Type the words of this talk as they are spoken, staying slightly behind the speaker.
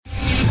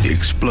The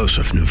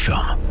explosive new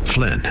film,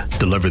 Flynn,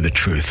 deliver the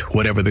truth,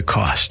 whatever the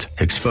cost,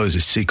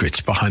 exposes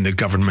secrets behind the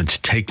government's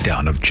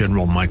takedown of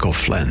General Michael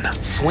Flynn.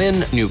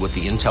 Flynn knew what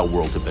the intel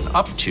world had been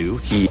up to.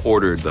 He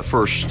ordered the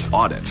first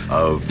audit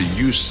of the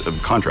use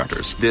of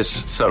contractors.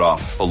 This set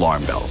off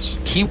alarm bells.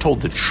 He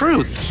told the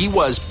truth. He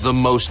was the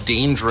most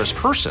dangerous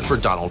person for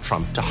Donald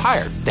Trump to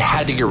hire. They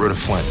had to get rid of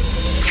Flynn.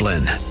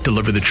 Flynn,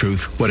 deliver the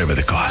truth, whatever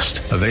the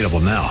cost. Available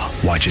now.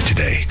 Watch it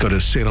today. Go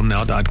to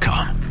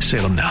salemnow.com.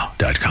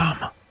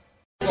 salemnow.com.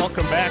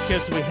 Welcome back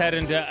as we head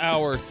into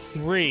hour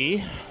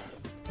 3.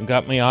 You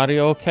got me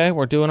audio okay?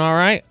 We're doing all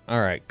right? All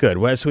right, good.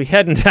 Well, as we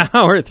head into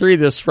hour 3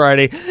 this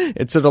Friday,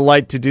 it's a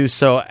delight to do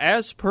so,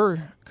 as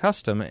per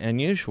custom and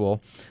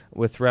usual,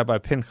 with Rabbi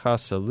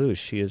Pinchas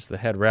Allouche. He is the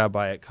head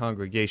rabbi at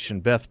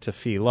Congregation Beth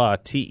Tefillah,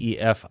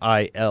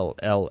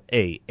 Tefillah,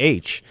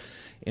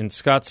 in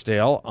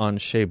Scottsdale on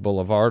Shea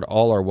Boulevard.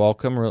 All are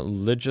welcome,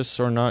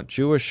 religious or not,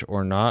 Jewish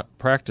or not,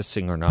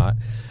 practicing or not.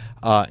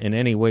 In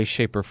any way,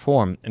 shape, or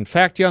form. In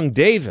fact, young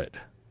David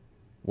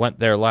went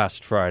there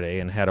last Friday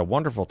and had a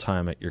wonderful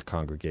time at your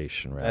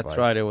congregation, Rabbi. That's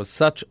right. It was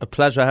such a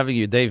pleasure having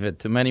you, David,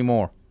 to many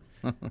more.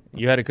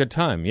 You had a good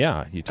time,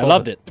 yeah. I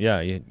loved it. Yeah,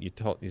 you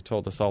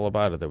told us all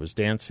about it. There was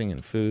dancing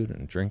and food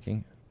and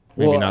drinking.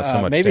 Maybe not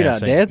so much maybe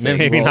dancing. Not dancing.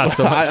 Maybe not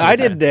so much. I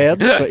did dance,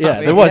 but yeah,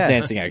 there was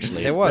dancing,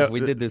 actually. There was. We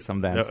did do some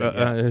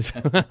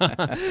dancing.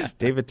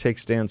 David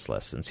takes dance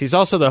lessons. He's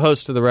also the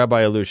host of the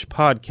Rabbi Allouche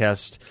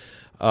podcast,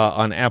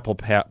 on Apple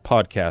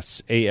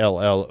Podcasts,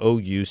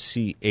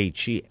 Allouche,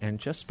 and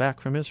just back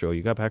from Israel.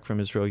 You got back from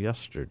Israel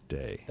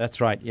yesterday. That's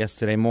right,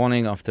 yesterday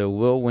morning after a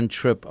whirlwind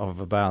trip of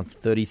about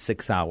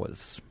 36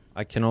 hours.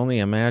 I can only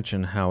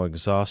imagine how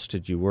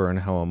exhausted you were and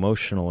how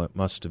emotional it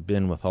must have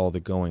been with all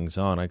the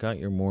goings-on. I got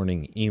your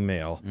morning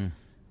email, and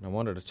I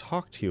wanted to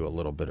talk to you a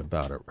little bit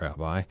about it,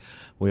 Rabbi.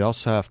 We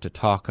also have to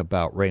talk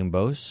about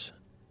rainbows,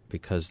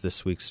 because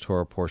this week's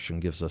Torah portion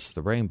gives us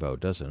the rainbow,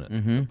 doesn't it?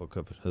 Mm-hmm. The book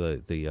of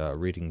the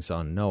readings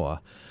on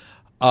Noah.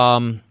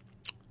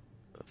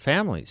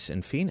 Families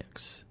in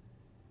Phoenix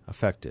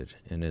affected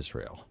in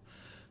Israel.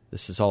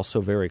 This is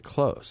also very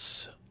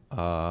close.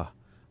 I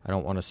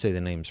don't want to say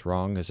the names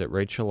wrong. Is it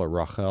Rachel or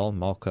Rachel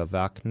Malka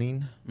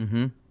Vaknin?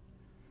 Mm-hmm.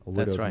 A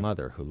widowed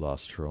mother who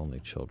lost her only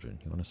children.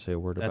 You want to say a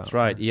word about that? That's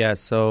right, yeah.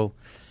 So,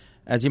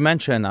 as you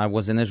mentioned, I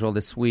was in Israel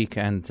this week,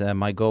 and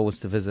my goal was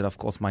to visit, of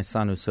course, my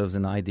son who serves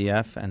in the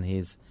IDF and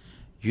his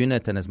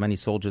unit and as many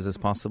soldiers as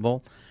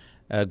possible.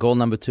 Goal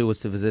number 2 was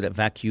to visit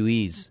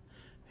evacuees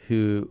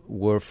who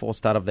were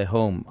forced out of their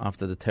home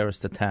after the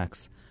terrorist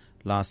attacks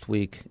last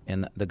week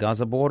in the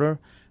Gaza border,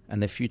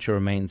 and their future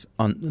remains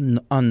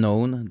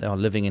unknown. They are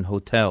living in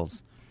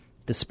hotels,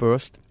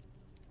 dispersed.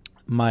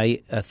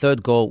 My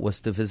third goal was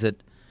to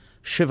visit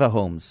Shiva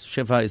homes.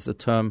 Shiva is the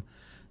term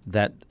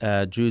that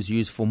Jews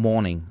use for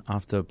mourning.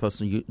 After a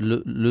person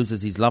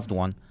loses his loved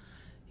one,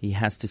 he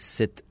has to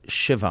sit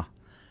Shiva,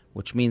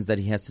 which means that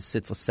he has to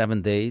sit for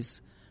 7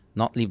 days,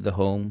 not leave the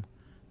home,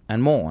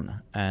 and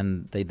mourn.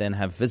 And they then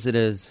have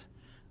visitors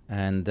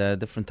and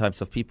different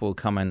types of people who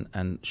come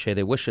and share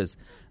their wishes.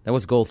 That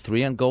was goal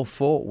 3. And goal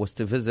 4 was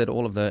to visit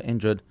all of the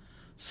injured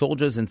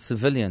soldiers and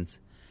civilians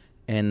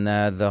in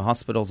the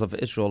hospitals of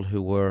Israel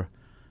who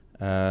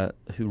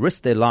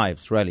risked their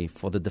lives, really,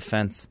 for the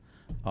defense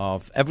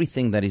of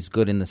everything that is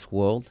good in this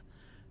world.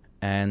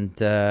 And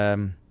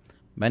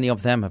many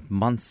of them have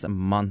months and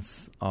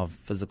months of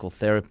physical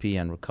therapy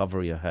and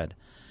recovery ahead.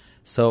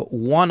 So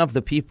one of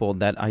the people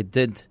that I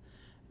did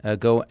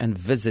go and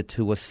visit,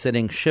 who was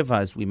sitting Shiva,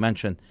 as we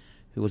mentioned,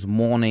 who was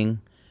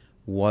mourning,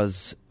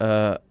 was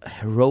a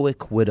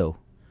heroic widow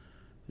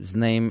whose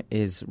name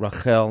is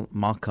Rachel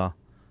Malka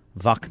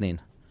Vaknin,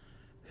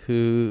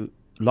 who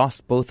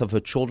lost both of her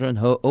children,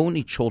 her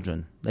only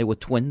children. They were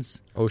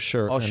twins.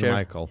 Osher and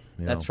Michael.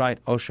 That's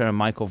right, Osher and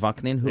Michael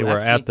Vaknin. Who they were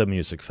at the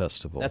music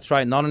festival. That's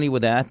right. Not only were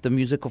they at the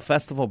musical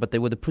festival, but they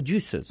were the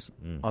producers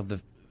of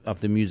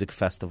the music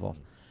festival.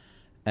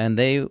 And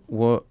they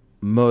were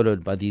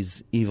murdered by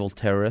these evil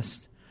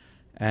terrorists.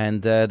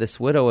 And this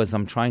widow, as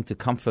I'm trying to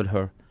comfort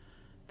her,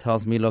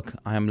 tells me, look,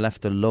 I am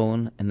left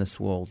alone in this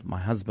world. My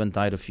husband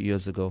died a few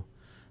years ago.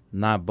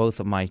 Now both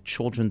of my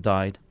children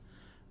died.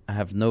 I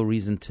have no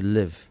reason to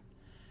live.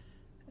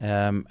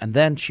 And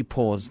then she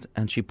paused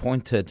and she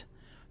pointed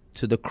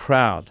to the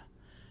crowd.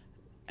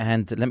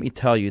 And let me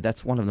tell you,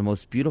 that's one of the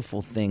most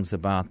beautiful things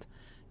about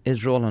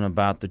Israel and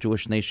about the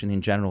Jewish nation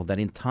in general, that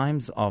in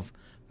times of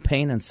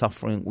pain and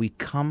suffering, we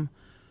come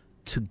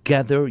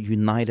together,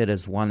 united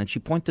as one. And she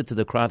pointed to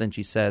the crowd and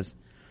she says,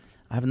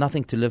 I have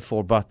nothing to live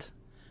for, but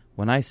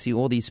when I see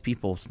all these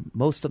people,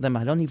 most of them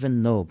I don't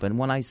even know, but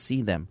when I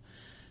see them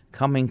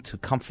coming to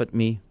comfort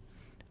me,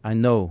 I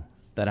know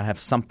that I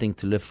have something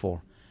to live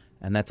for,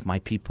 and that's my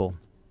people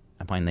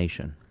and my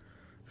nation.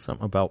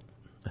 Something about,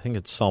 I think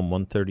it's Psalm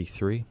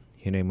 133,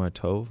 Hine ma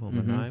tov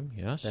u'manaim,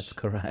 yes? That's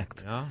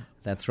correct. Yeah.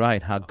 That's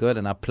right. How good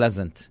and how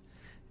pleasant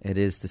it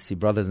is to see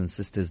brothers and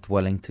sisters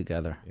dwelling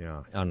together.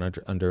 Yeah,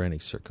 under any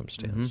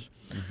circumstance.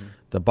 Mm-hmm. Mm-hmm.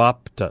 The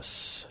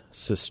Baptist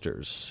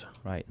sisters,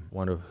 right?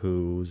 One of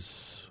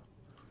whose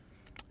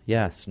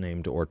Yes.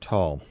 named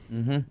Ortal,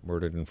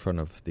 murdered in front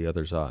of the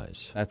other's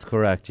eyes. That's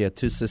correct. Yeah,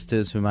 two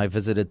sisters whom I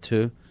visited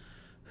too,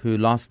 who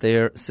lost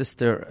their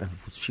sister.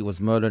 She was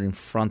murdered in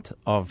front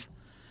of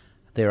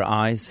their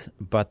eyes.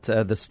 But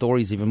the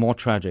story is even more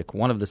tragic.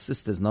 One of the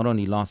sisters not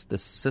only lost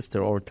this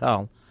sister,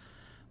 Ortal,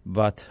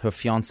 but her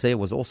fiancé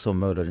was also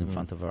murdered in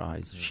front of her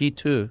eyes. She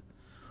too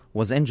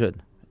was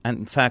injured. And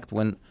in fact,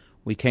 when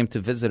we came to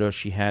visit her,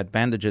 she had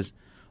bandages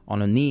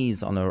on her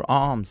knees, on her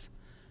arms.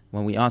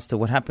 When we asked her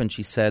what happened,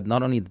 she said,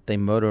 not only did they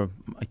murder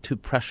my two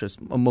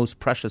most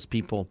precious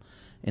people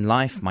in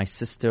life, my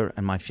sister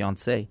and my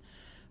fiancé,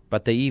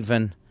 but they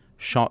even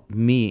shot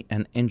me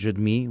and injured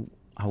me.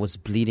 I was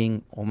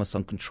bleeding almost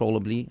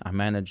uncontrollably. I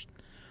managed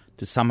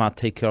to somehow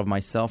take care of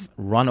myself,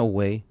 run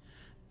away,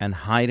 and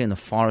hide in a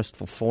forest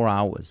for 4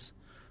 hours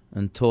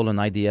until an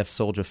IDF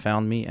soldier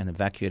found me and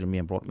evacuated me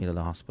and brought me to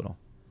the hospital.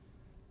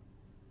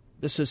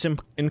 This is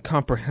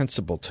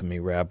incomprehensible to me,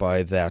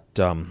 Rabbi, that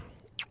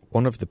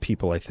one of the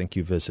people I think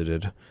you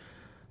visited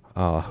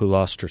who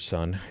lost her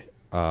son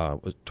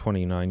was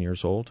 29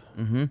 years old.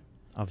 Mm-hmm.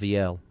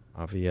 Aviel.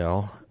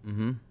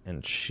 Mm-hmm.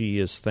 And she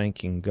is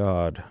thanking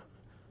God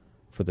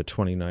for the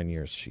 29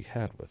 years she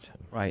had with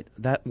him. Right.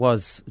 That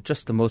was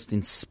just the most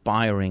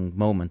inspiring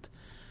moment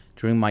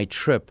during my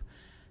trip.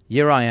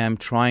 Here I am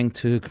trying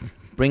to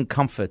bring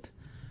comfort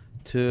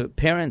to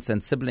parents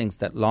and siblings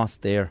that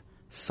lost their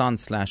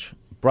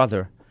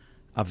son/brother,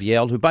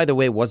 Aviel, who, by the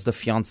way, was the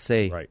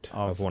fiancé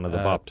of one of the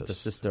Baptists. The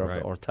sister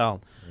of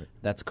Ortal. Right.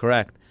 That's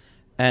correct.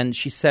 And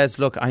she says,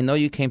 look, I know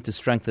you came to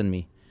strengthen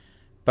me,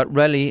 but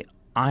really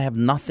I have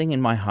nothing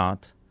in my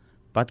heart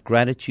but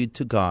gratitude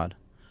to God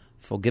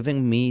for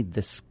giving me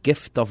this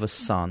gift of a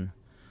son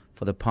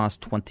for the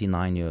past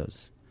 29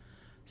 years.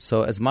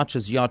 So as much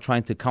as you are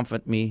trying to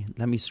comfort me,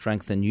 let me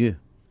strengthen you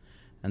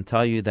and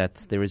tell you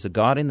that there is a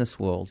God in this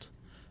world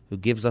who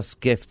gives us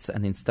gifts,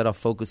 and instead of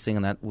focusing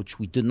on that which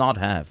we do not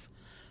have,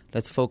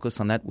 let's focus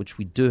on that which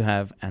we do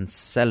have and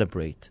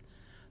celebrate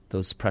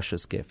those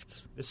precious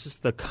gifts. This is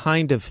the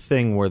kind of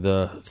thing where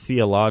the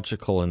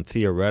theological and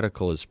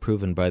theoretical is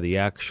proven by the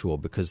actual,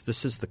 because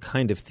this is the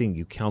kind of thing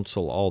you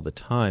counsel all the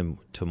time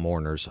to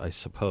mourners, I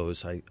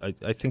suppose.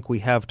 I think we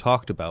have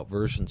talked about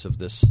versions of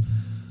this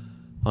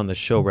on the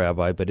show,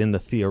 Rabbi, but in the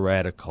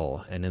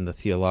theoretical and in the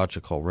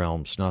theological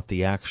realms, not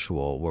the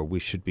actual, where we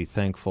should be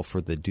thankful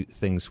for the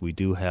things we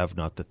do have,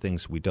 not the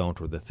things we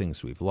don't or the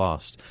things we've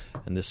lost.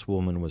 And this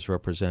woman was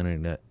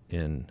representing it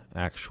in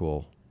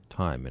actual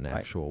time, in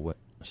actual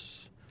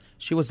witness.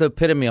 She was the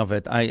epitome of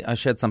it. I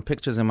shared some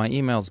pictures in my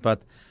emails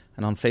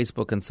and on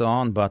Facebook and so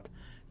on, but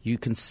you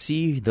can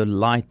see the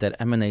light that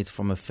emanates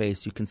from her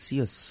face. You can see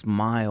a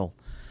smile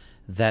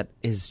that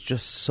is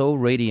just so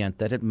radiant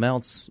that it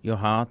melts your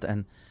heart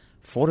and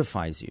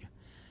fortifies you.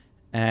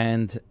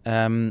 And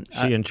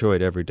she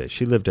enjoyed every day.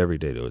 She lived every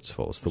day to its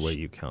fullest, the way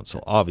you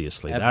counsel.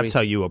 Obviously, that's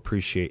how you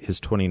appreciate his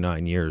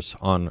 29 years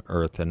on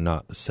earth and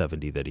not the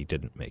 70 that he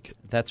didn't make it.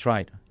 That's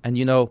right. And,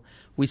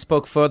 we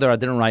spoke further. I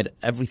didn't write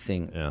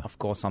everything, of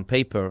course, on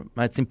paper.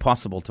 It's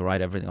impossible to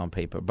write everything on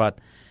paper. But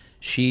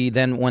she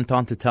then went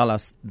on to tell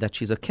us that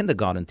she's a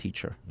kindergarten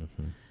teacher.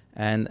 Mm-hmm.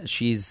 And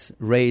she's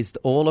raised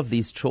all of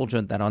these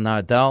children that are now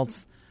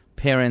adults,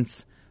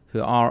 parents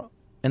who are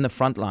in the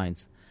front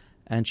lines.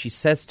 And she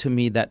says to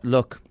me that,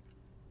 look,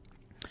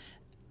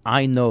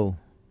 I know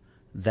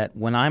that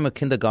when I'm a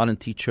kindergarten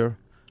teacher,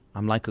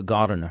 I'm like a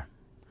gardener.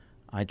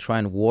 I try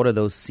and water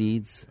those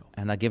seeds,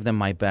 and I give them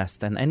my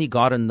best. And any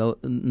gardener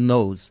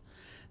knows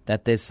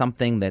that there's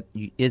something that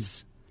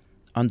is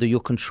under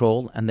your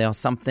control, and there are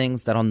some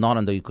things that are not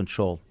under your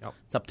control. Yep.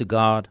 It's up to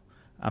God,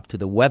 up to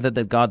the weather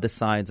that God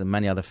decides, and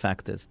many other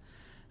factors.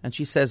 And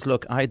she says,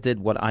 look, I did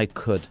what I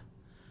could,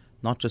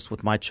 not just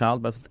with my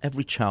child, but with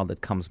every child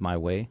that comes my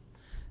way.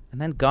 And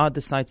then God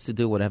decides to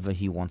do whatever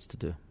he wants to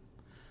do.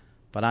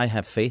 But I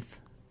have faith,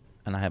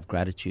 and I have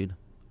gratitude,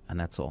 and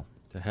that's all.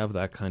 To have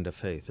that kind of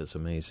faith is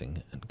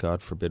amazing, and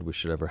God forbid we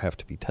should ever have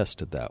to be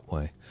tested that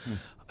way.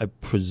 I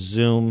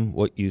presume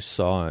what you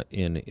saw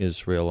in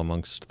Israel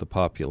amongst the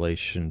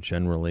population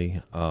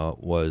generally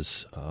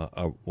was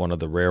one of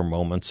the rare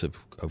moments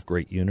of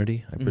great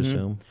unity, I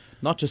presume?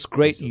 Not just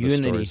great unity.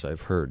 The stories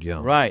I've heard, yeah.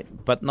 Right,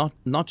 but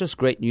not just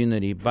great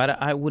unity, but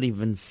I would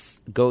even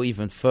go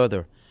even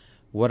further.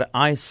 What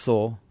I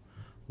saw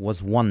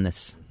was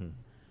oneness. Mm-hmm.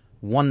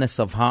 Oneness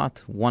of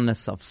heart,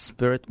 oneness of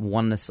spirit,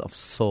 oneness of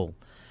soul.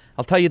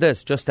 I'll tell you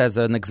this, just as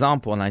an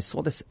example, and I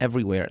saw this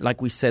everywhere.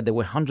 Like we said, there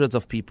were hundreds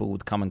of people who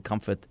would come and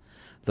comfort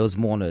those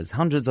mourners,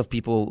 hundreds of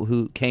people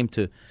who came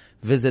to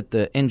visit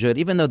the injured,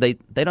 even though they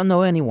don't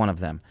know any one of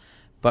them.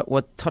 But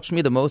what touched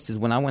me the most is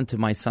when I went to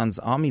my son's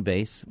army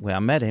base, where I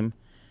met him,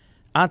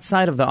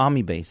 outside of the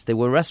army base, there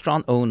were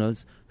restaurant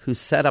owners who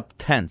set up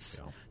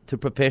tents to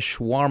prepare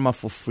shawarma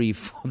for free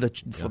for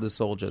the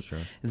soldiers. Sure.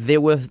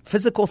 There were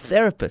physical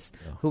therapists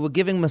who were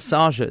giving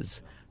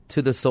massages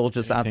to the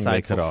soldiers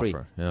outside for free.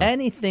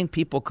 Anything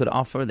people could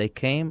offer, they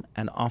came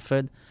and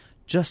offered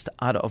just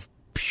out of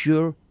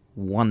pure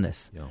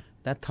oneness. Yeah.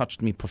 That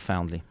touched me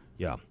profoundly.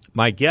 Yeah.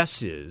 My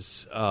guess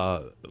is,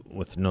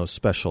 with no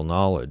special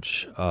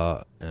knowledge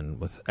and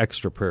with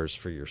extra prayers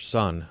for your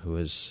son, who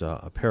is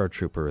a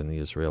paratrooper in the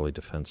Israeli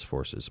Defense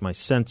Forces, my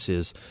sense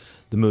is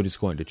the mood is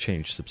going to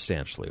change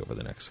substantially over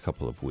the next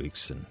couple of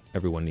weeks, and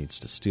everyone needs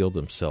to steel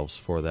themselves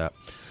for that.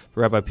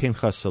 Rabbi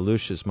Pinchas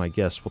Allouche is my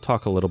guest. We'll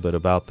talk a little bit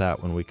about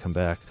that when we come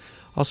back.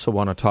 Also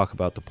want to talk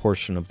about the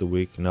portion of the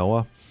week,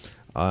 Noah.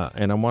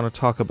 And I want to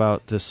talk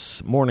about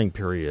this mourning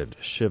period,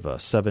 Shiva,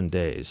 7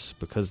 days,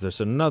 because there's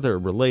another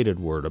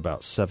related word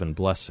about 7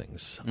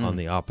 blessings on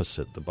the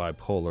opposite, the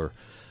bipolar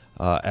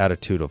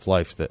attitude of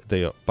life,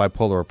 the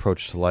bipolar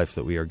approach to life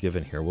that we are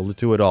given here. We'll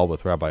do it all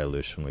with Rabbi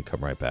Allouche when we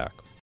come right back.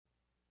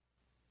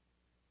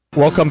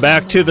 Welcome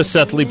back to the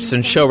Seth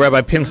Leibson Show. Rabbi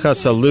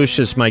Pinchas Allouche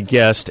is my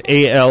guest,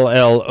 Allouche,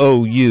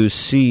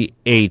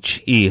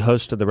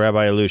 host of the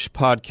Rabbi Allouche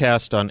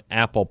podcast on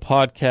Apple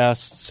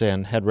Podcasts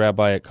and head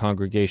rabbi at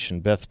Congregation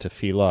Beth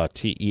Tefillah,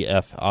 Tefillah,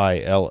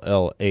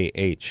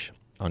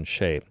 on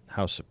Shea,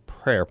 House of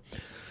Prayer.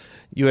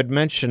 You had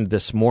mentioned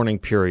this mourning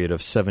period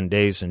of 7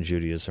 days in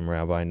Judaism,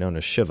 Rabbi, known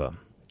as Shiva.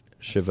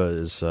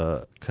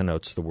 Shiva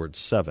connotes the word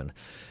 7.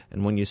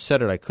 And when you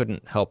said it, I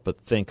couldn't help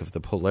but think of the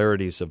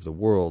polarities of the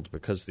world,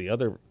 because the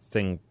other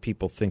thing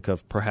people think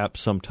of, perhaps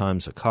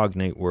sometimes a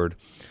cognate word,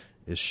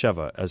 is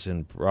Sheva, as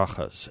in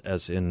brachas,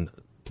 as in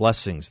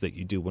blessings that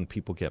you do when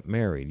people get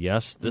married.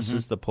 Yes, this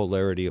is the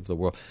polarity of the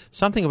world.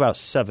 Something about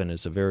 7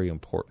 is a very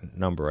important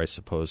number, I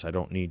suppose. I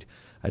don't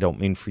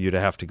mean for you to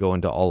have to go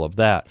into all of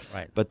that.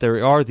 Right. But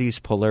there are these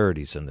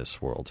polarities in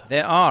this world.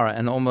 There are,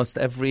 and almost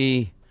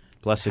every...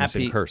 Blessings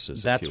and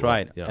curses. That's if you will.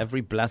 right. Yeah.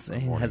 Every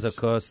blessing has a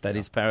curse that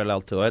is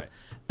parallel to it,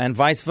 and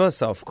vice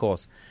versa, of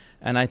course.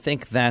 And I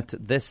think that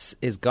this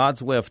is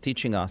God's way of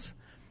teaching us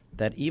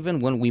that even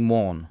when we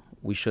mourn,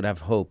 we should have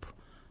hope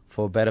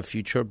for a better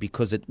future,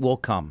 because it will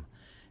come.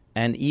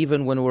 And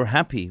even when we're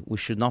happy, we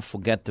should not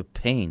forget the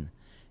pain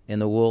in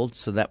the world,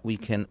 so that we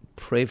can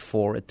pray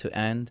for it to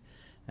end,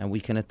 and we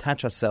can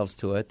attach ourselves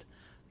to it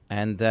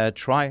and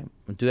try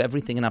and do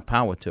everything in our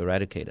power to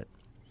eradicate it.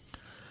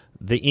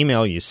 The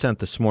email you sent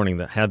this morning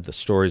that had the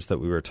stories that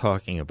we were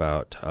talking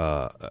about,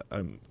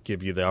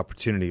 give you the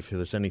opportunity, if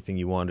there's anything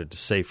you wanted to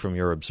say from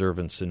your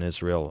observance in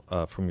Israel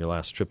from your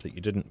last trip that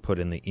you didn't put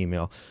in the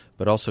email.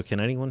 But also, can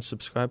anyone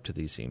subscribe to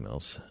these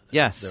emails?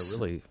 Yes. They're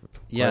really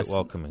quite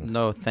welcoming.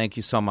 No, thank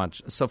you so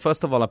much. So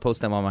first of all, I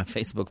post them on my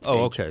Facebook page.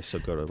 Oh, okay. So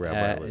go to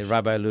Rabbi Allouche.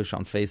 Rabbi Allouche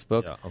on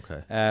Facebook. Yeah,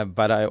 okay.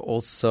 But I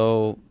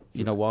also,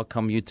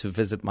 welcome you to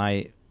visit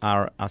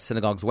our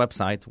synagogue's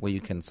website, where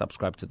you can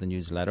subscribe to the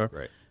newsletter.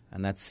 Right.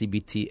 And that's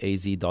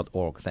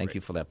cbtaz.org. Thank you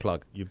for that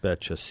plug. You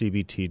betcha.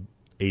 cbtaz.org.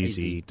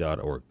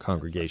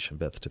 Congregation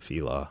Beth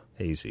Tefillah,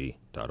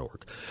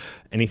 az.org.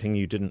 Anything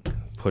you didn't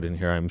put in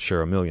here? I'm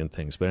sure a million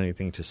things, but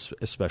anything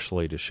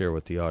especially to share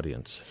with the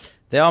audience?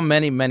 There are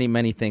many, many,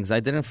 many things. I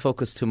didn't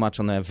focus too much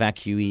on the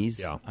evacuees.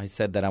 Yeah. I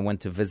said that I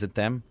went to visit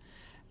them.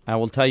 I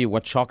will tell you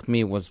what shocked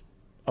me was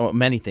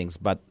many things,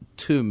 but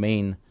 2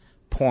 main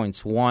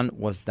points. One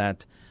was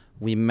that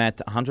we met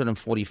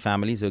 140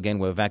 families who, again,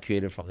 were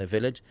evacuated from their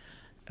village.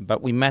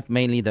 But we met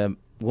mainly the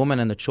women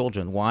and the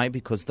children. Why?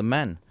 Because the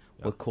men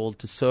were called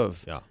to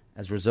serve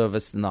as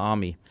reservists in the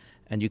army.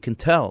 And you can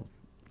tell,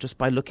 just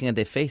by looking at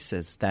their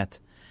faces, that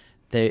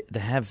they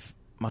have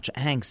much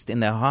angst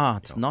in their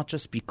heart, not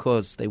just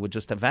because they were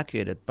just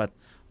evacuated, but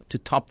to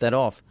top that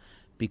off,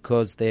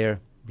 because their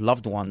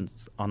loved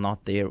ones are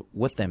not there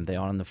with them. They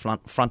are on the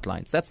front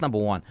lines. That's number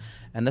one.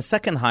 And the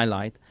second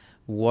highlight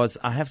was,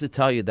 I have to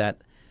tell you that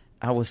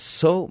I was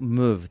so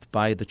moved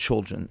by the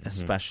children,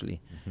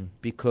 especially,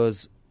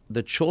 because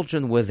the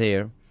children were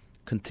there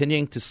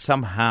continuing to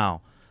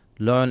somehow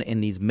learn in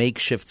these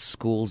makeshift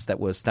schools that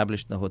were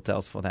established in the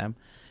hotels for them.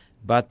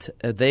 But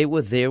they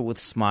were there with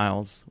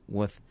smiles,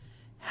 with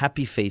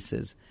happy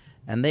faces.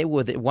 And they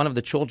were one of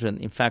the children,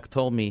 in fact,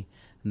 told me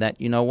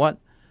that, you know what,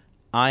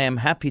 I am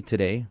happy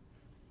today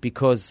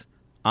because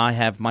I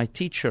have my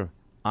teacher,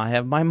 I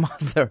have my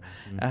mother,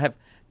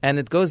 And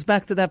it goes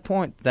back to that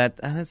point that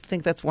I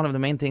think that's one of the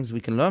main things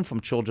we can learn from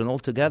children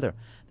altogether.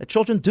 That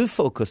children do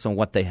focus on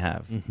what they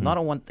have, not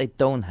on what they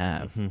don't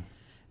have.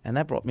 And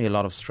that brought me a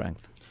lot of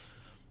strength.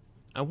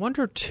 I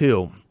wonder,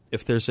 too,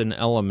 if there's an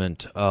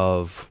element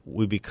of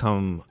we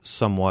become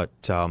somewhat,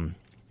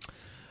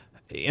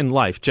 in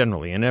life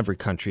generally, in every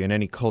country, in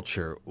any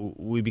culture,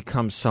 we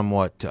become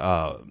somewhat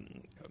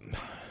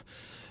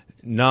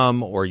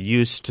numb or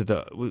used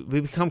to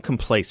we become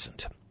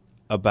complacent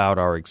about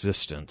our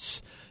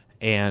existence.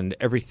 And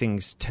everything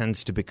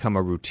tends to become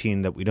a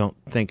routine that we don't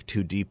think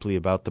too deeply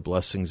about the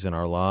blessings in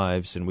our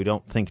lives, and we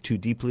don't think too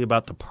deeply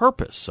about the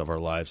purpose of our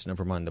lives,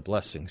 never mind the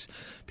blessings.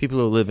 People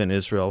who live in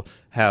Israel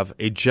have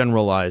a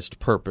generalized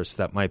purpose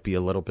that might be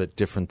a little bit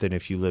different than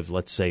if you live,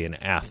 let's say, in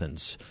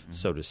Athens,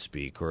 so to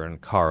speak, or in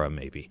Kara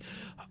maybe.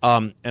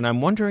 And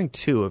I'm wondering,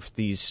 too, if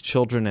these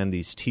children and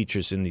these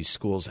teachers in these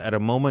schools, at a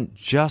moment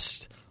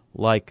just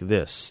like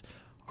this,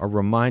 are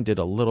reminded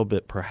a little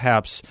bit,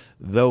 perhaps,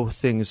 though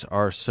things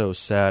are so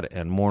sad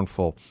and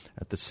mournful,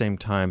 at the same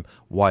time,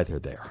 why they're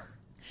there.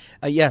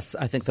 Yes,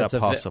 I think that's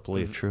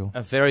possibly true.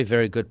 A very,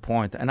 very good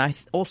point. And I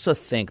also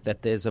think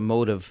that there's a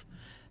motive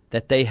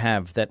that they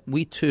have that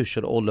we too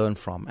should all learn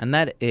from, and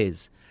that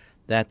is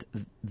that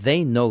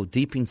they know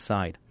deep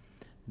inside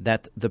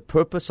that the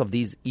purpose of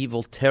these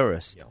evil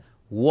terrorists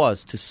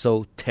was to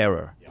sow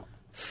terror,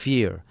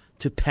 fear,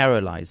 to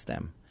paralyze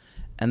them.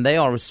 And they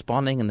are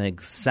responding in the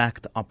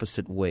exact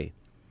opposite way.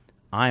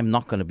 I am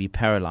not going to be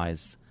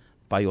paralyzed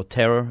by your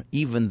terror,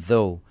 even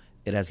though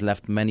it has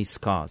left many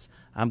scars.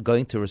 I'm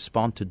going to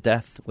respond to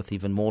death with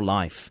even more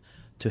life,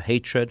 to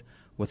hatred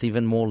with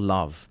even more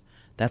love.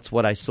 That's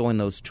what I saw in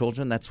those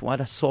children. That's what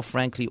I saw,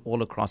 frankly,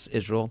 all across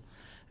Israel.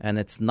 And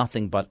it's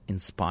nothing but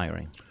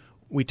inspiring.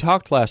 We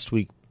talked last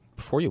week,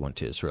 before you went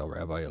to Israel,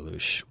 Rabbi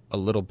Allouche, a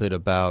little bit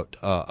about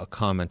a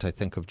comment, I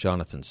think, of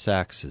Jonathan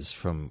Sacks's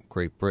from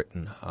Great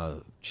Britain,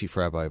 Chief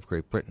Rabbi of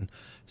Great Britain,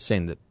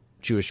 saying that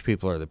Jewish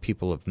people are the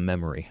people of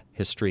memory,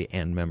 history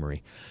and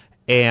memory.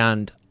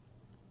 And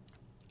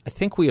I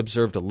think we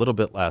observed a little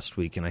bit last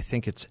week, and I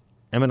think it's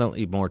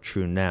eminently more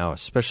true now,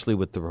 especially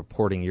with the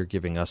reporting you're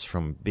giving us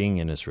from being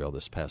in Israel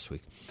this past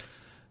week,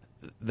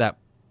 that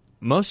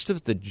most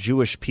of the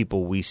Jewish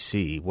people we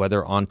see,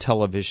 whether on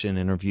television,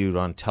 interviewed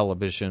on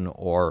television,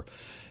 or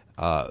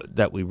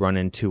that we run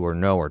into or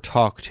know or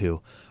talk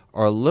to,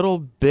 are a little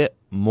bit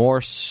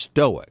more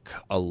stoic,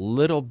 a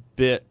little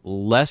bit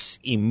less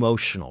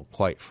emotional,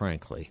 quite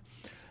frankly,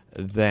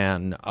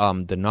 than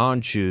the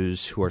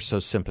non-Jews who are so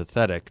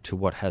sympathetic to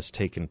what has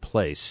taken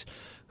place,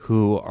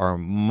 who are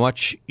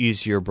much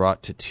easier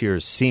brought to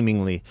tears,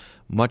 seemingly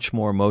much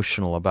more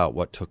emotional about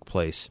what took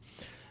place.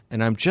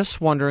 And I'm just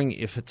wondering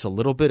if it's a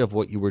little bit of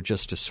what you were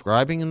just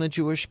describing in the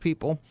Jewish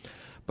people,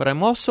 but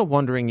I'm also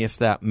wondering if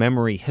that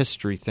memory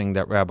history thing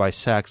that Rabbi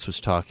Sacks was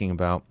talking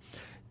about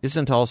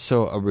isn't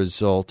also a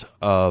result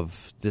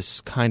of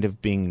this kind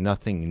of being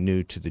nothing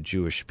new to the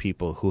Jewish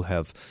people who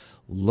have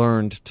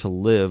learned to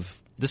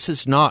live. This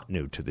is not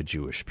new to the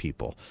Jewish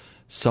people.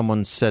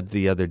 Someone said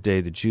the other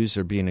day the Jews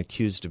are being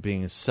accused of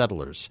being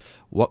settlers.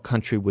 What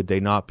country would they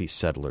not be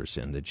settlers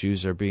in? The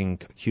Jews are being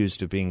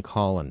accused of being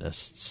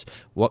colonists.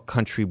 What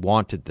country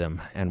wanted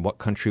them, and what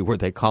country were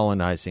they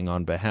colonizing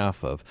on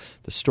behalf of?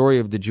 The story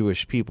of the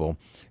Jewish people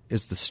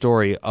is the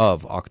story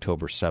of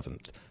October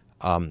 7th.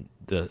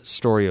 The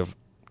story of,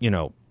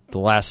 the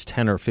last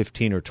 10 or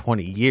 15 or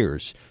 20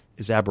 years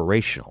is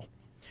aberrational,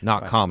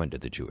 not common to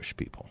the Jewish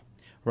people.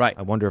 Right.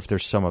 I wonder if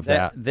there's some of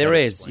that. There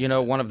is.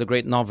 One of the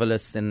great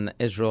novelists in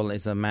Israel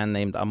is a man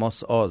named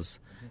Amos Oz.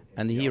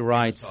 And he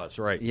writes... Oz,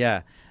 right.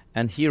 Yeah.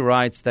 And he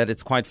writes that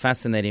it's quite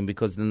fascinating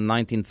because in the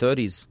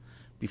 1930s,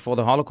 before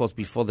the Holocaust,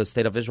 before the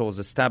State of Israel was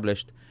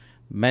established,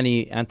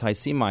 many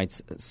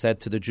anti-Semites said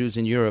to the Jews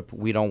in Europe,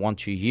 we don't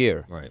want you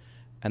here. Right.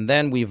 And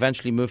then we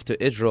eventually moved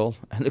to Israel,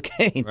 and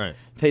again,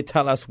 they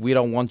tell us, we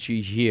don't want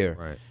you here.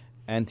 Right.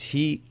 And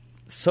he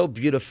so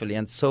beautifully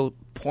and so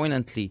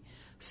poignantly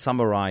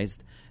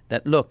summarized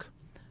that, look,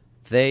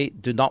 they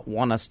do not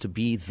want us to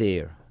be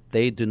there.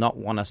 They do not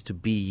want us to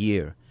be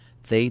here.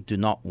 They do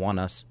not want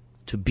us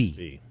to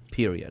be.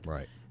 Period.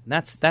 Right.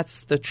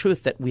 That's the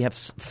truth that we have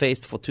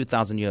faced for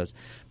 2,000 years.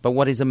 But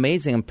what is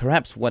amazing, and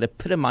perhaps what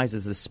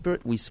epitomizes the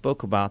spirit we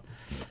spoke about,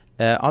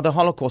 are the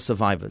Holocaust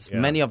survivors. Yeah.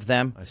 Many of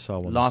them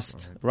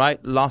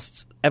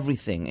lost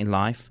everything in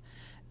life,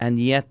 and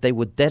yet they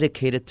were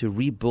dedicated to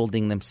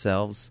rebuilding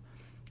themselves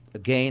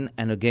again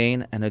and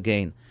again and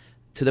again,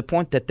 to the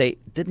point that they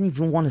didn't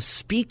even want to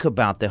speak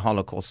about the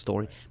Holocaust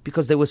story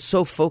because they were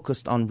so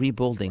focused on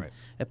rebuilding,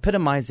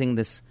 epitomizing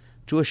this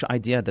Jewish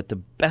idea that the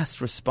best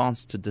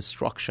response to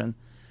destruction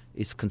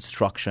is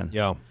construction.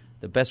 Yeah.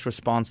 The best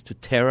response to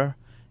terror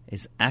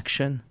is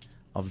actions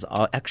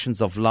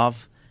of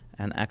love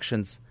and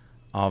actions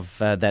of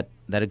that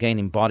again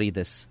embody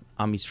this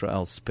Am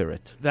Yisrael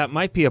spirit. That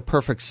might be a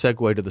perfect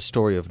segue to the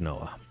story of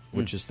Noah,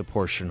 which is the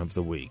portion of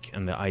the week,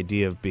 and the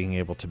idea of being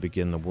able to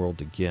begin the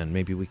world again.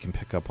 Maybe we can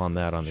pick up on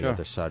that on the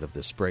other side of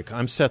this break.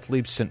 I'm Seth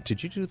Liebson.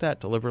 Did you do that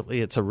deliberately?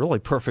 It's a really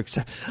perfect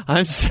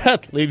I'm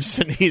Seth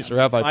Liebson. He's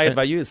Rabbi Inspired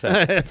by you,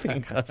 Seth.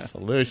 Pinchas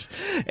Allouche,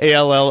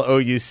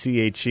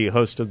 Allouche,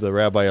 host of the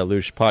Rabbi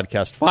Allouche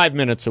podcast. 5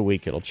 minutes a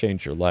week. It'll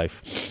change your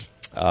life.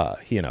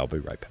 He and I will be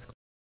right back.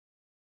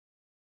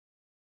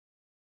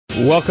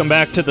 Welcome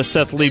back to the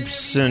Seth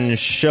Liebson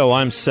Show.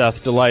 I'm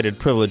Seth, delighted,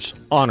 privileged,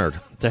 honored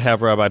to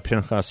have Rabbi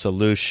Pinchas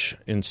Allouche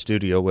in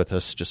studio with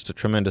us. Just a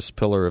tremendous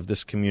pillar of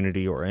this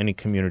community or any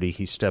community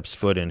he steps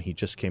foot in. He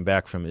just came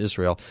back from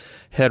Israel.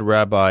 Head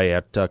rabbi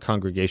at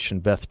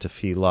Congregation Beth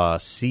Tefillah,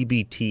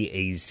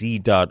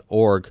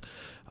 cbtaz.org,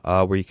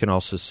 where you can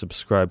also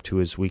subscribe to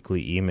his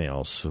weekly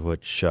emails,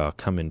 which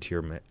come into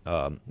your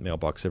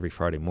mailbox every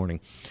Friday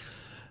morning.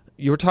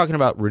 You were talking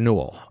about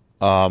renewal,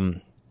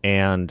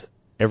 and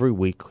every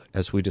week,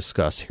 as we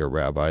discuss here,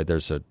 Rabbi,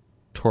 there's a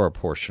Torah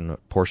portion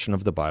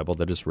of the Bible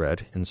that is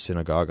read in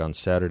synagogue on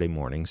Saturday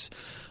mornings.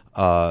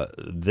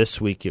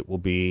 This week it will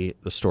be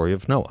the story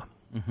of Noah.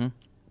 Mm-hmm.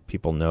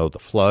 People know the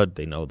flood,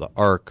 they know the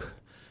ark,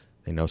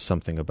 they know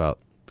something about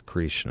the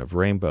creation of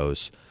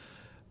rainbows.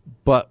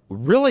 But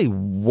really,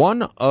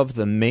 one of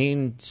the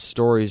main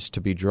stories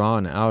to be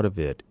drawn out of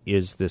it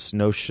is this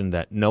notion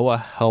that Noah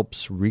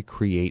helps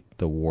recreate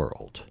the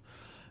world.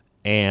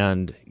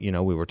 And, we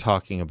were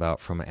talking about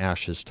from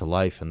ashes to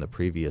life in the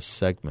previous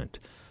segment.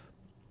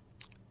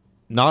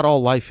 Not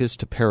all life is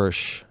to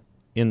perish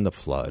in the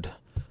flood,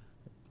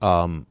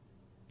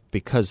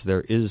 because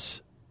there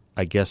is,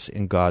 I guess,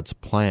 in God's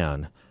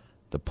plan,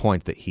 the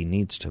point that he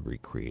needs to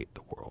recreate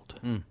the world.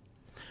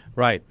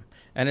 Right.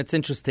 And it's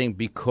interesting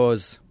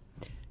because,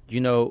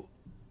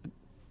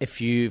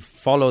 if you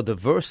follow the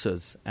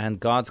verses and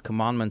God's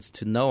commandments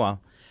to Noah,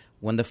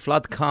 when the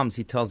flood comes,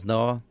 he tells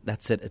Noah,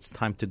 that's it, it's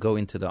time to go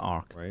into the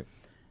ark. Right.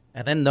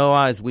 And then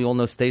Noah, as we all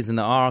know, stays in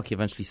the ark. He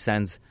eventually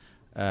sends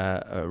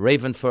a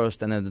raven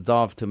first and then the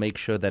dove to make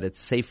sure that it's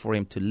safe for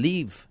him to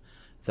leave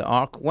the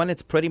ark. When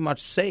it's pretty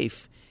much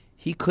safe,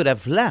 he could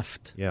have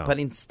left. Yeah. But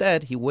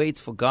instead, he waits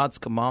for God's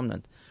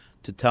commandment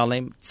to tell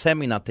him, Tseh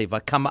min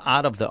hateva, come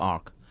out of the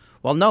ark.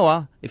 Well,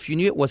 Noah, if you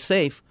knew it was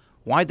safe,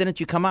 why didn't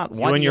you come out?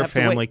 Why you and did your have to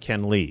family wait?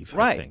 can leave,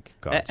 right. I think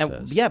God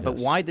says. Yeah, but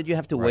Yes. why did you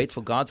have to Right. wait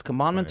for God's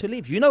commandment Right. to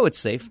leave? You know it's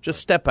safe. Just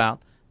step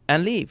out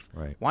and leave.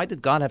 Right. Why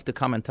did God have to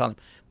come and tell him?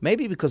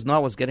 Maybe because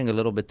Noah was getting a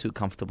little bit too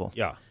comfortable.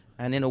 Yeah.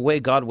 And in a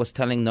way, God was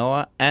telling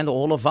Noah and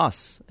all of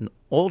us in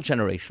all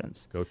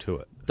generations, Go to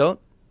it.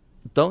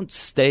 don't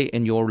stay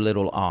in your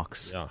little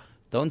arks. Yeah.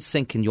 Don't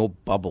sink in your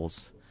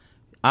bubbles.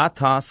 Our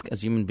task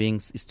as human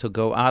beings is to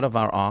go out of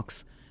our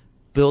arks,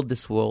 build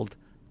this world,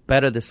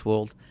 better this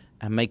world,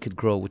 and make it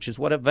grow, which is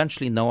what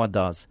eventually Noah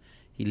does.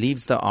 He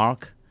leaves the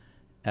ark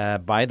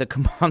by the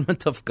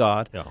commandment of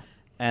God,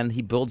 and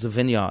he builds a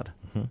vineyard.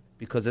 Mm-hmm.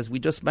 Because as we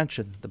just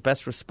mentioned, the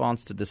best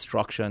response to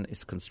destruction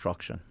is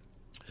construction.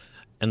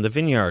 And the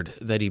vineyard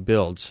that he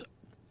builds,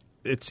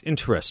 it's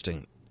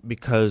interesting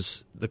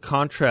because the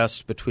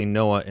contrast between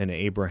Noah and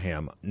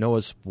Abraham,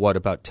 Noah's,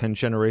 about 10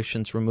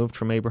 generations removed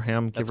from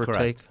Abraham, give That's or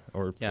correct. take?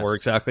 Or Yes. or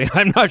exactly,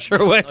 I'm not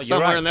sure what, No,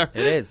 somewhere right. in there.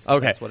 It is.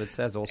 Okay. That's what it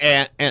says also.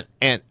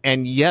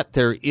 And yet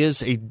there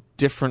is a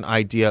different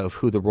idea of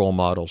who the role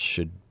models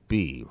should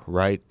be,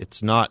 right?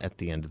 It's not, at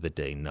the end of the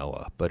day,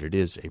 Noah, but it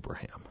is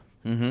Abraham.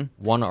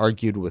 Mm-hmm. One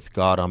argued with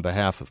God on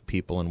behalf of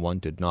people, and one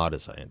did not,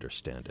 as I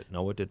understand it.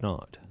 Noah did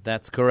not.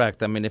 That's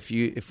correct. I mean, if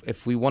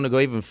we want to go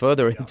even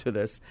further into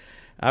this,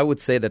 I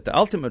would say that the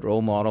ultimate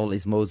role model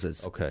is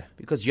Moses. Okay.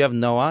 Because you have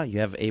Noah, you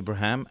have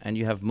Abraham, and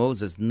you have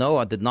Moses.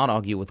 Noah did not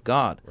argue with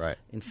God. Right.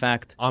 In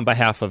fact, On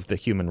behalf of the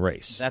human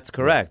race. that's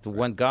correct. Right.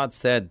 When God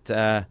said,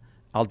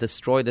 I'll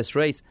destroy this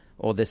race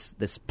or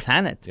this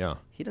planet,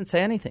 he didn't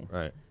say anything.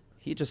 Right.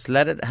 He just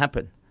let it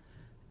happen.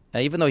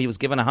 Even though he was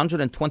given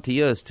 120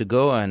 years to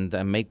go and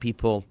make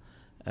people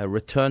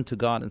return to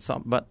God and so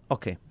on. But,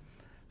 okay.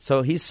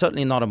 So he's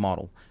certainly not a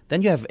model.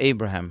 Then you have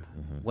Abraham.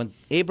 Mm-hmm. When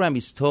Abraham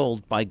is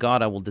told by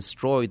God, I will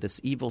destroy this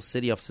evil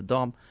city of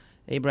Sodom,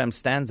 Abraham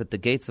stands at the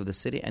gates of the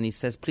city and he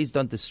says, please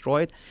don't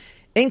destroy it,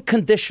 in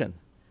condition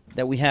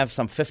that we have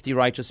some 50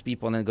 righteous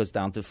people, and then it goes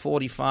down to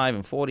 45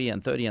 and 40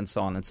 and 30 and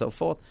so on and so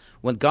forth.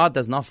 When God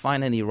does not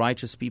find any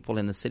righteous people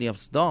in the city of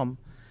Sodom,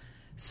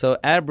 so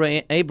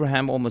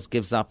Abraham almost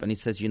gives up and he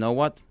says, you know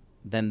what?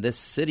 Then this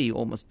city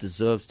almost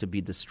deserves to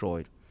be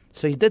destroyed.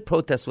 So he did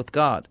protest with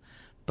God,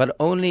 but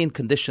only in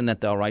condition that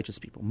there are righteous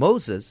people.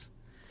 Moses,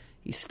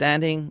 he's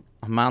standing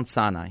on Mount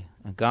Sinai,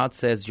 and God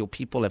says, your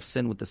people have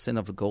sinned with the sin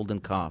of a golden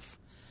calf.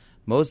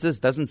 Moses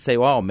doesn't say,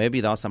 well,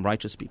 maybe there are some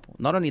righteous people.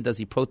 Not only does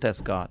he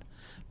protest God,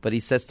 but he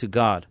says to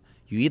God,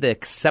 you either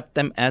accept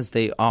them as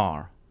they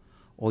are,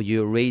 or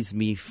you erase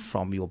me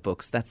from your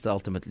books. That's the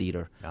ultimate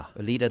leader. Yeah.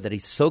 A leader that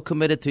is so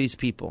committed to his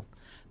people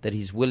that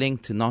he's willing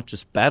to not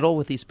just battle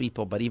with his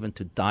people, but even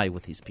to die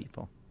with his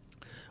people.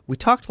 We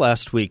talked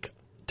last week,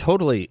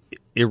 totally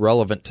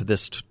irrelevant to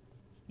this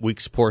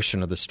week's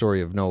portion of the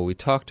story of Noah. We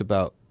talked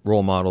about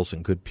role models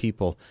and good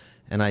people,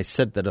 and I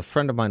said that a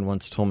friend of mine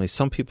once told me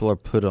some people are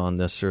put on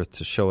this earth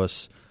to show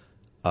us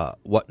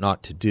what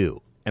not to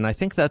do. And I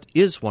think that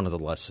is one of the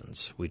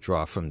lessons we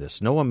draw from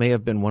this. Noah may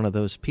have been one of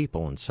those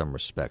people in some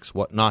respects,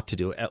 what not to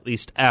do, at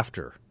least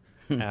after.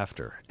 And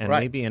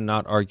right. Maybe in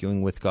not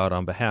arguing with God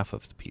on behalf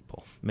of the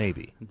people.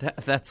 Maybe.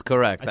 That's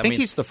correct. I think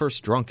he's the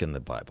first drunk in the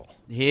Bible.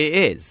 He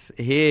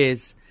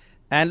is.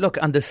 And look,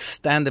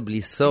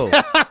 understandably so.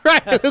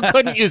 Right. Who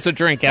couldn't use a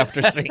drink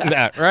after seeing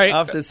that, right?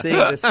 After seeing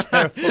this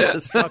terrible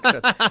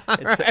destruction.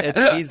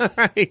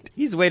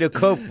 He's way to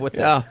cope with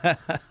it.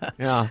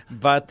 Yeah.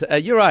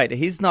 But you're right.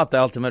 He's not the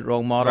ultimate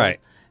role model.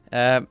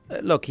 Right.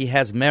 Look, he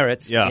has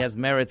merits. Yeah. He has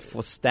merits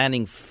for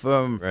standing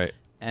firm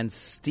and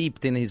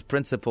steeped in his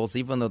principles,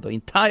 even though the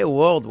entire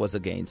world was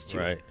against you.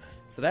 Right.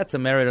 So that's a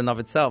merit in of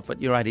itself.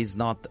 But you're right. He's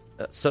not.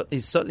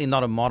 He's certainly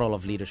not a model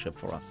of leadership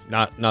for us.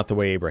 Not the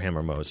way Abraham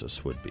or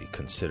Moses would be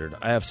considered.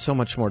 I have so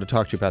much more to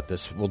talk to you about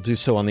this. We'll do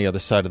so on the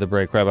other side of the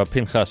break. Rabbi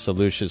Pinchas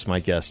Allouche is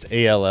my guest.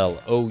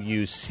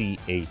 Allouche.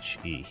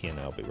 He and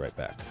I'll be right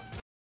back.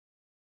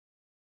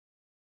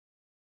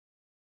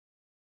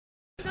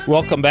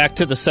 Welcome back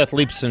to the Seth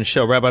Leibson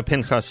Show. Rabbi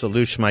Pinchas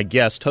Allouche, my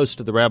guest, host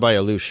of the Rabbi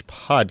Allouche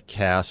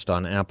podcast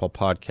on Apple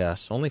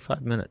Podcasts. Only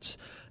 5 minutes.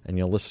 and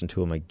you'll listen to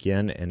them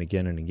again and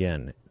again and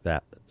again,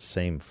 that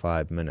same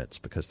 5 minutes,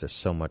 because there's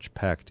so much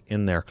packed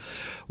in there.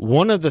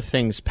 One of the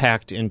things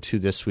packed into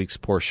this week's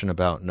portion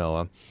about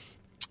Noah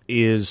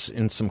is,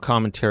 in some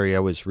commentary I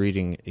was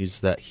reading,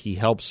 is that he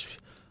helps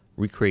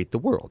recreate the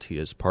world. He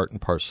is part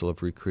and parcel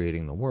of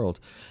recreating the world.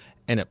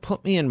 And it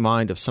put me in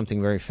mind of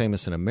something very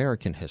famous in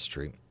American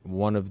history.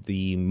 One of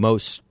the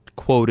most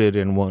quoted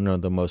and one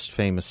of the most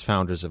famous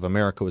founders of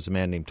America was a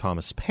man named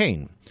Thomas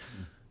Paine,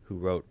 who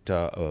wrote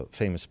a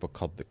famous book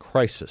called The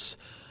Crisis.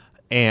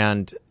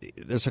 And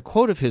there's a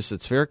quote of his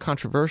that's very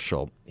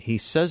controversial. He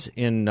says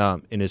in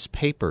his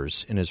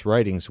papers, in his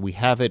writings, we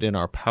have it in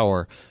our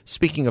power,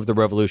 speaking of the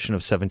revolution of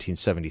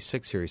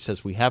 1776 here, he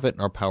says, we have it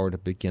in our power to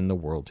begin the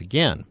world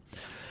again.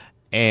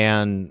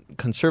 And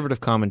conservative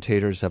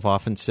commentators have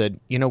often said,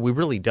 we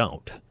really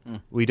don't.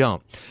 We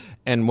don't.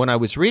 And when I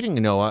was reading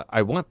Noah,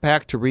 I went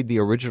back to read the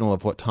original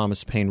of what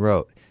Thomas Paine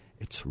wrote.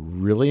 It's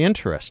really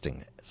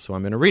interesting, so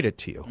I'm going to read it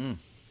to you.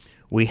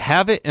 We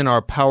have it in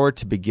our power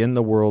to begin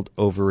the world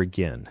over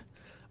again.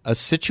 A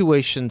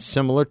situation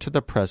similar to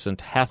the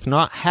present hath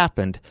not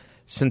happened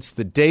since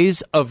the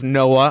days of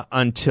Noah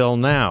until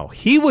now.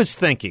 He was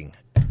thinking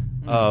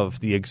of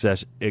the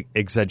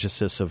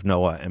exegesis of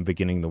Noah and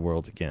beginning the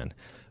world again.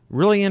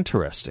 Really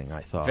interesting,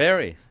 I thought.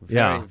 Very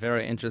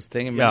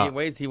interesting. In many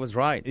ways, he was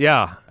right.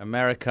 Yeah.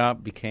 America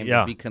became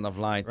the beacon of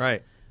light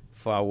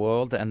for our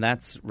world, and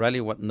that's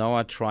really what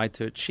Noah tried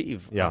to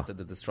achieve after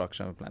the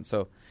destruction of the planet.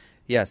 So,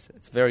 yes,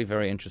 it's very,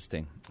 very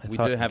interesting. We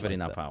do have it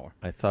in our power.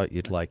 I thought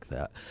you'd like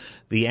that.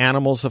 The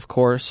animals, of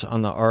course,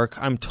 on the ark.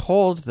 I'm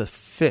told the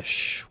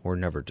fish were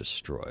never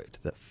destroyed,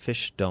 that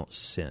fish don't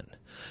sin.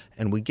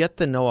 And we get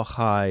the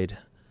Noahide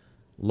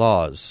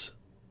laws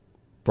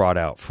brought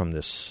out from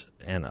this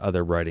and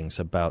other writings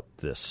about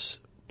this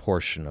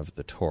portion of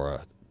the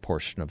Torah,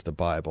 portion of the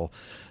Bible.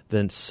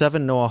 The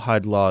 7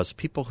 Noahide laws,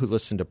 people who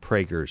listen to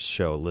Prager's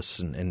show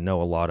listen and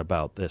know a lot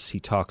about this. He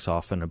talks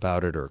often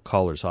about it, or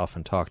callers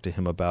often talk to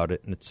him about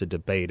it, and it's a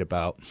debate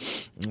about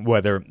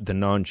whether the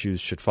non-Jews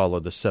should follow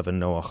the 7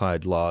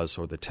 Noahide laws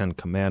or the 10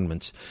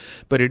 Commandments.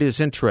 But it is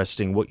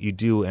interesting what you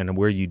do and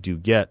where you do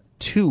get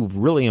 2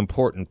 really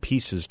important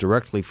pieces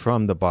directly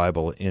from the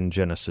Bible in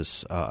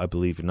Genesis, I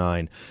believe,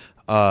 9,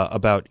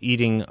 about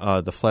eating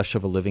the flesh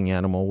of a living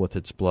animal with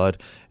its blood,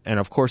 and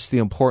of course the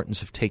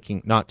importance of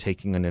not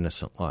taking an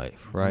innocent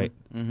life, right?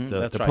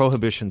 The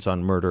prohibitions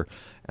on murder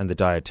and the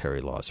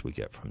dietary laws we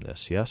get from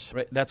this, yes?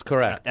 Right, that's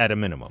correct. At a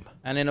minimum.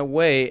 And in a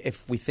way,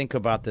 if we think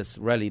about this,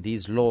 really,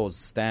 these laws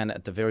stand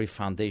at the very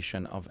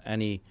foundation of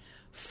any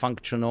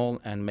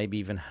functional and maybe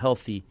even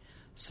healthy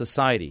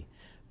society.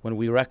 When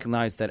we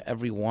recognize that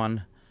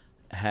everyone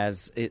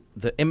has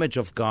the image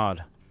of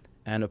God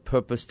and a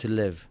purpose to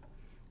live,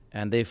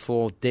 and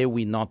therefore dare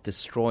we not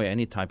destroy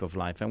any type of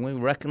life. And we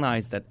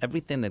recognize that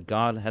everything that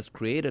God has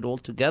created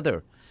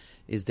altogether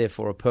is there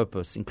for a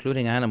purpose,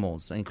 including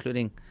animals,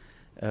 including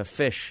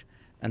fish,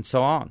 and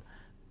so on.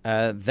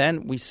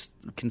 Then we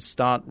can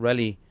start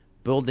really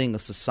building a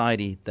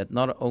society that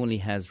not only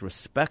has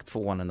respect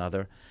for one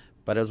another,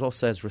 but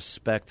also has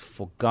respect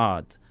for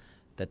God,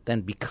 that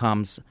then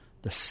becomes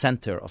the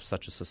center of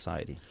such a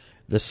society.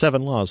 The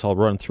 7 laws, I'll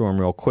run through them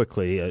real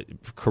quickly.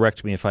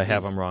 Correct me if I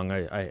have them wrong.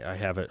 I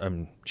have it.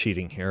 I'm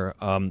cheating here.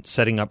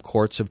 Setting up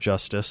courts of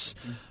justice.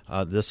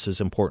 This is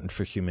important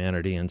for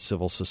humanity and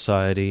civil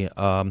society.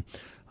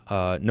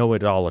 No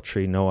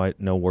idolatry,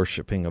 no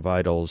worshiping of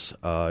idols,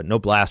 no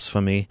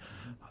blasphemy,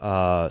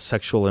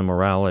 sexual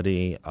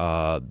immorality,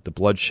 the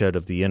bloodshed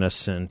of the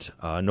innocent,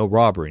 no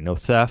robbery, no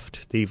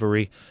theft,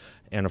 thievery,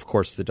 and, of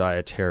course, the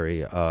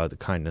dietary, the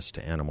kindness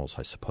to animals,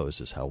 I suppose,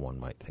 is how one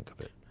might think of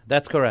it.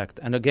 That's correct.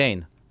 And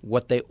again,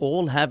 what they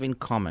all have in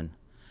common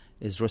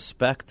is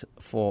respect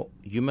for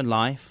human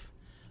life,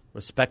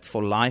 respect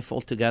for life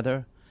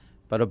altogether,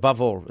 but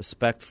above all,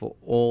 respect for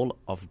all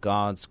of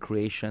God's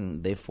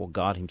creation, therefore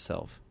God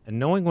himself. And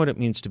knowing what it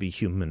means to be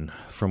human,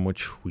 from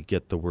which we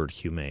get the word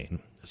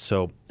humane.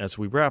 So as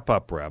we wrap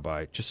up,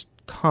 Rabbi, just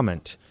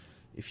comment,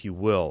 if you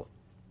will,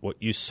 what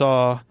you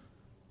saw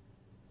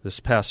this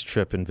past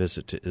trip and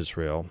visit to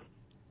Israel,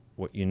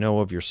 what you know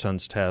of your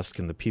son's task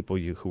and the people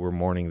who were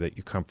mourning that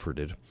you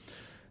comforted,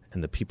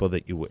 and the people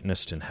that you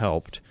witnessed and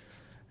helped.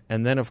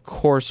 And then, of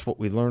course, what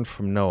we learned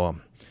from Noah.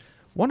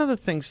 One of the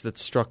things that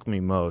struck me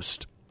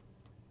most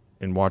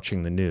in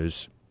watching the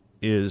news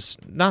is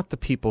not the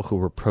people who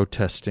were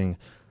protesting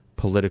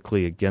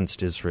politically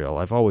against Israel.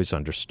 I've always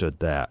understood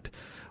that.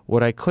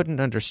 What I couldn't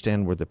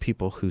understand were the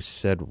people who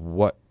said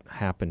what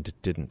happened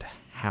didn't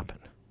happen.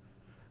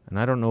 And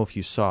I don't know if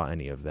you saw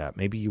any of that.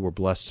 Maybe you were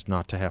blessed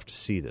not to have to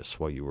see this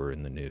while you were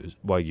in the news,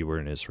 while you were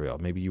in Israel.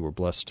 Maybe you were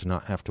blessed to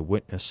not have to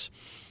witness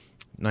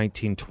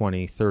 19,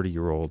 20,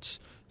 30-year-olds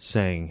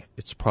saying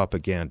it's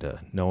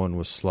propaganda. No one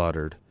was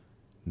slaughtered.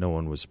 No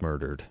one was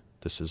murdered.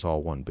 This is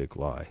all one big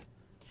lie.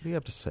 What do you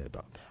have to say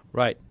about that?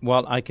 Right.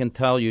 Well, I can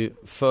tell you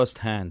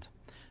firsthand,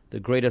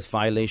 the greatest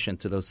violation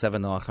to those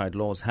 7 Noahide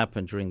laws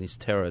happened during these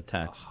terror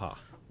attacks,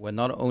 where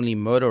not only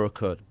murder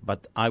occurred,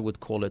 but I would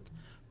call it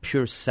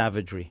pure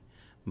savagery.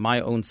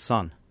 My own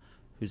son,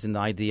 who's in the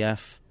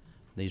IDF,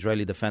 the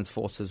Israeli Defense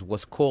Forces,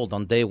 was called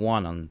on day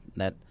one, on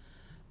that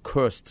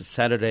cursed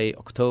Saturday,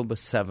 October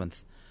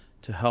 7th,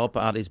 to help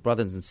out his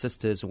brothers and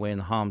sisters who were in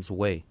harm's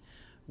way.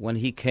 When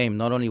he came,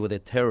 not only were they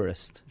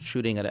terrorists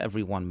shooting at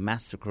everyone,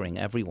 massacring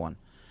everyone,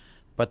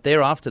 but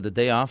thereafter, the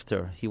day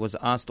after, he was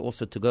asked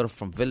also to go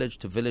from village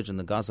to village in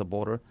the Gaza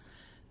border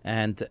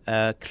and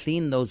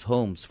clean those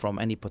homes from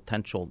any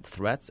potential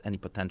threats, any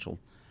potential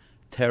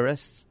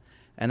terrorists,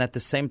 and at the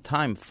same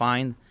time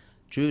find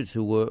Jews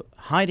who were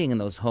hiding in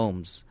those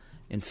homes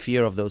in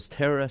fear of those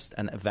terrorists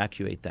and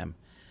evacuate them.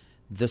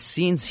 The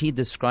scenes he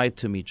described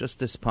to me just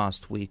this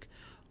past week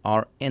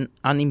are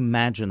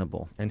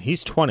unimaginable. And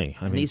he's 20.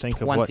 I mean, he's think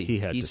 20. of what he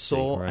had to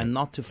saw, see. Right. And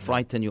not to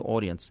frighten your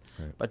audience,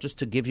 but just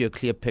to give you a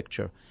clear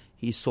picture,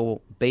 he saw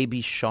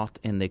babies shot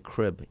in their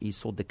crib. He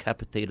saw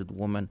decapitated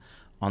women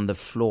on the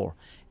floor.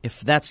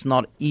 If that's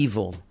not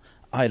evil,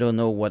 I don't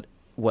know what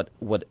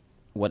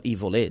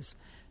evil is.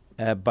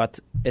 But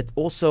it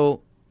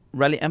also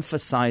really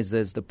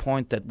emphasizes the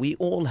point that we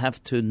all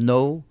have to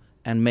know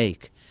and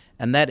make,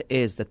 and that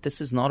is that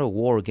this is not a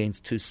war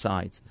against two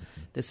sides.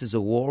 This is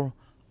a war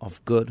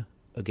of good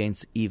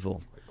against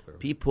evil.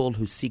 People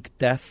who seek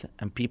death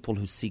and people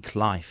who seek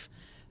life.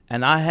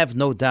 And I have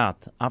no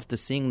doubt, after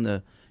seeing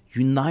the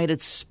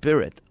united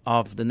spirit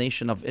of the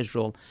nation of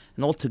Israel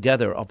and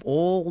altogether of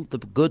all the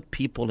good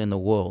people in the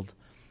world,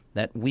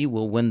 that we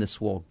will win this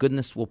war.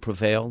 Goodness will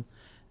prevail.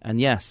 And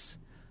yes,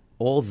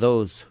 all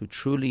those who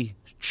truly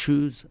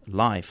choose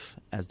life,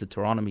 as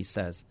Deuteronomy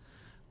says,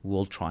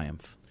 will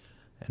triumph.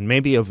 And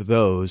maybe of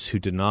those who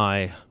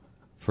deny,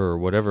 for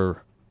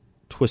whatever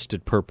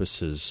twisted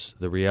purposes,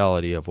 the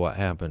reality of what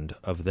happened,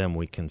 of them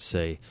we can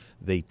say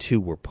they too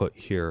were put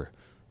here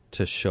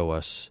to show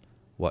us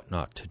what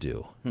not to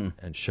do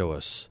and show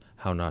us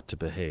how not to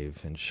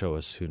behave and show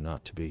us who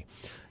not to be.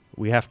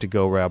 We have to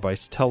go, Rabbi.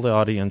 Tell the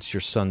audience your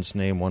son's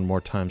name one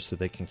more time so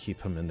they can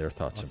keep him in their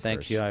thoughts and prayers.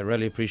 Thank you. I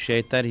really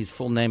appreciate that. His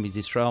full name is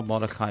Israel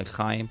Mordechai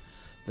Chaim,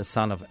 the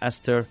son of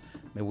Esther.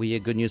 May we hear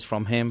good news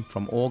from him,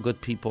 from all good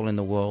people in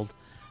the world,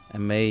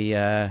 and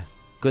may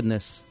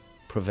goodness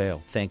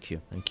prevail. Thank you.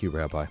 Thank you,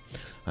 Rabbi.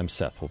 I'm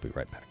Seth. We'll be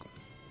right back.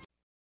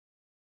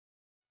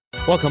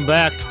 Welcome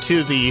back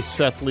to the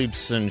Seth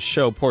Leibson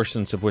Show,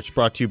 portions of which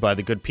brought to you by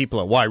the good people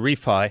at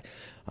Y-Refi.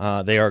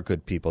 They are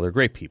good people. They're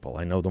great people.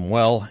 I know them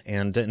well.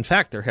 And, in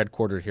fact, they're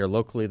headquartered here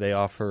locally. They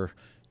offer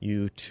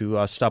you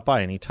to stop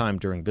by any time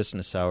during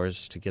business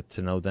hours to get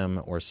to know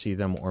them or see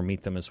them or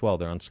meet them as well.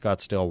 They're on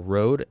Scottsdale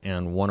Road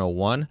and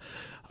 101.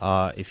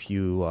 If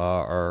you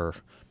are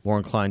more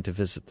inclined to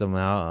visit them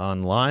out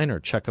online or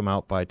check them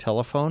out by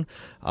telephone,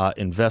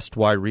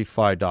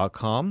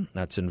 investyrefi.com.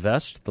 That's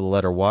invest, the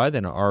letter Y,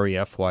 then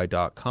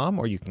refy.com.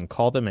 Or you can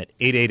call them at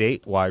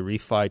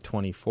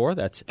 888-YREFI24.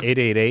 That's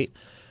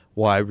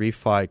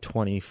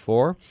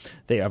 888-YREFI24.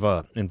 They have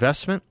an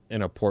investment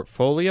in a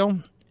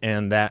portfolio,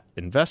 and that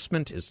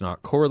investment is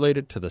not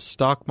correlated to the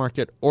stock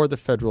market or the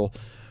Federal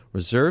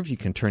Reserve. You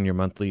can turn your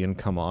monthly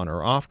income on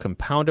or off,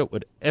 compound it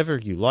whatever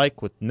you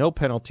like with no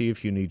penalty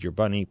if you need your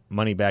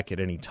money back at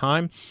any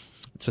time.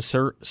 It's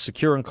a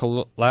secure and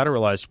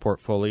collateralized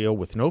portfolio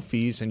with no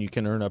fees, and you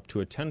can earn up to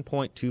a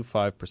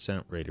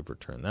 10.25% rate of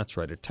return. That's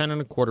right, a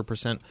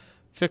 10.25%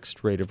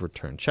 fixed rate of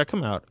return. Check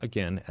them out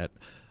again at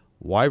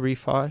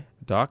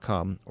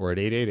yrefi.com or at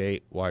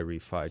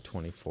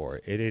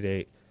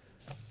 888-YREFI24.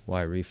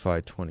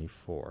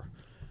 888-YREFI24.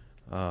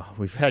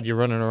 We've had you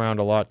running around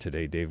a lot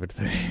today, David.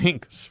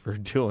 Thanks for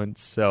doing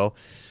so.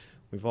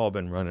 We've all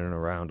been running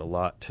around a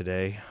lot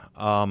today.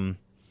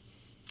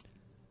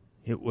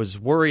 It was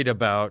worried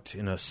about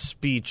in a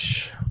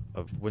speech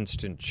of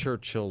Winston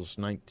Churchill's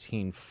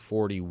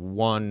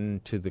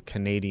 1941 to the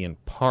Canadian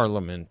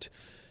Parliament.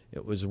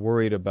 It was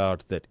worried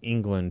about that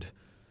England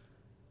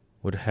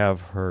would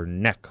have her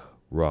neck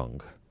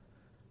wrung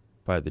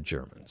by the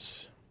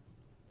Germans.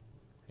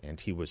 And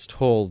he was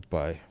told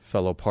by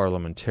fellow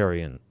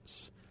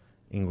parliamentarians,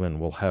 England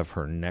will have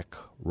her neck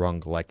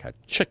wrung like a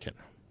chicken.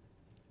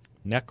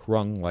 Neck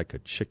wrung like a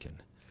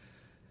chicken.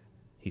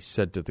 He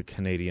said to the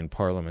Canadian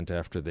Parliament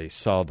after they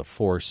saw the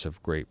force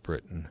of Great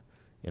Britain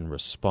in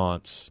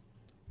response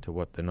to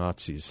what the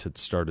Nazis had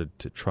started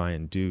to try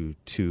and do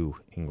to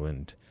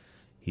England,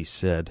 he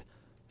said,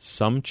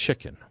 some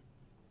chicken,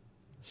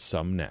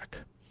 some neck.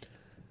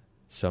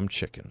 Some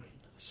chicken,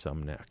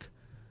 some neck.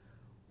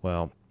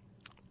 Well,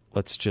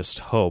 let's just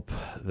hope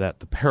that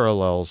the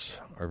parallels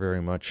are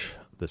very much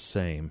the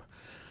same.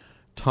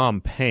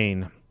 Tom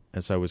Paine,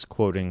 as I was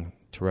quoting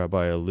to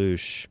Rabbi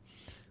Allouche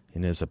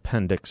in his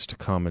appendix to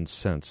Common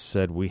Sense,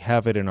 said, "We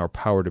have it in our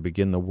power to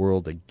begin the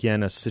world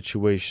again. A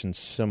situation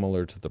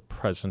similar to the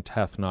present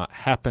hath not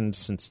happened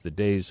since the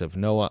days of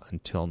Noah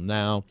until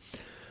now.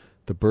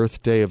 The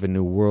birthday of a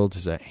new world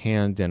is at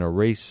hand, and a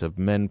race of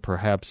men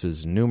perhaps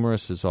as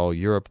numerous as all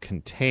Europe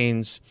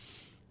contains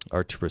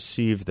are to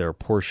receive their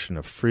portion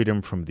of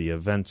freedom from the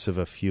events of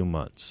a few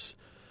months.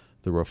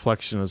 The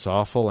reflection is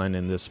awful, and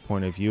in this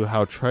point of view,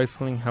 how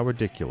trifling, how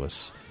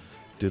ridiculous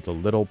do the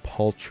little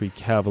paltry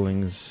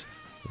cavillings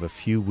of a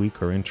few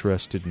weak or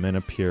interested men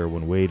appear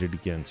when weighed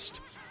against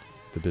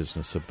the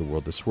business of the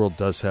world. This world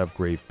does have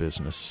grave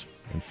business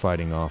in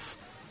fighting off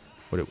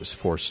what it was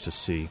forced to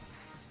see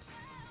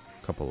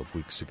a couple of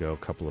weeks ago, a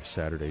couple of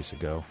Saturdays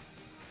ago.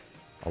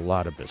 A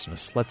lot of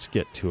business. Let's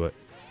get to it,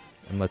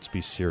 and let's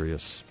be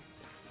serious,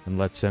 and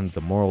let's end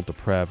the moral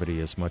depravity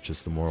as much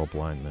as the moral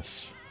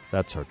blindness.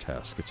 That's our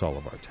task. It's all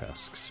of our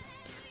tasks.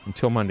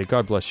 Until Monday,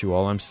 God bless you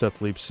all. I'm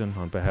Seth Leibson.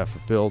 On behalf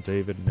of Bill,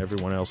 David, and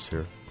everyone else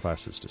here,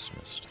 class is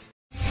dismissed.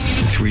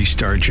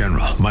 3-star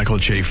General Michael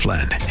J.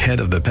 Flynn, head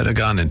of the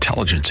Pentagon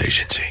Intelligence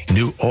Agency,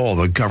 knew all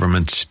the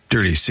government's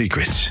dirty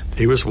secrets.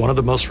 He was one of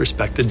the most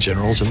respected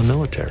generals in the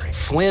military.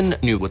 Flynn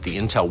knew what the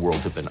intel world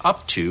had been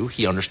up to.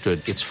 He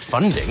understood its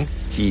funding.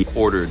 He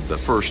ordered the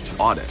first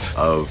audit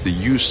of the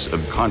use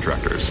of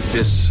contractors.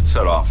 This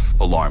set off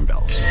alarm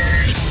bells.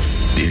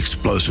 The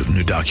explosive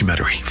new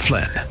documentary,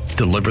 Flynn,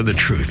 Deliver the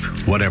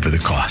Truth, Whatever the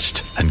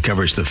Cost,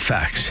 uncovers the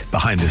facts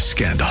behind this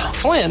scandal.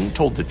 Flynn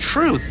told the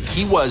truth.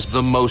 He was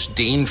the most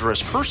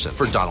dangerous person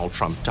for Donald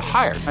Trump to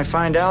hire. I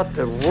find out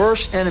the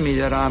worst enemy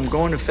that I'm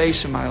going to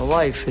face in my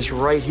life is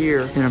right here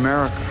in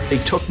America. They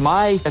took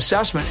my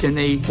assessment and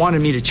they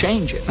wanted me to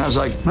change it. And I was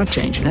like, I'm not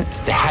changing it.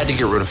 They had to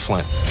get rid of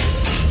Flynn.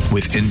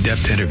 With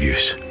in-depth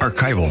interviews,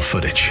 archival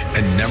footage,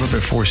 and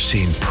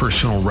never-before-seen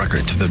personal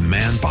records of the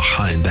man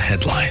behind the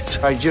headlines.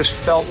 I just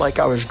felt like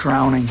I was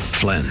drowning.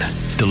 Flynn,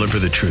 Deliver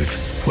the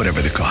Truth,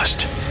 Whatever the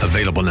Cost.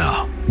 Available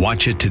now.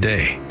 Watch it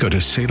today. Go to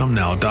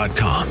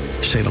salemnow.com.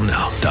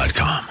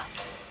 salemnow.com.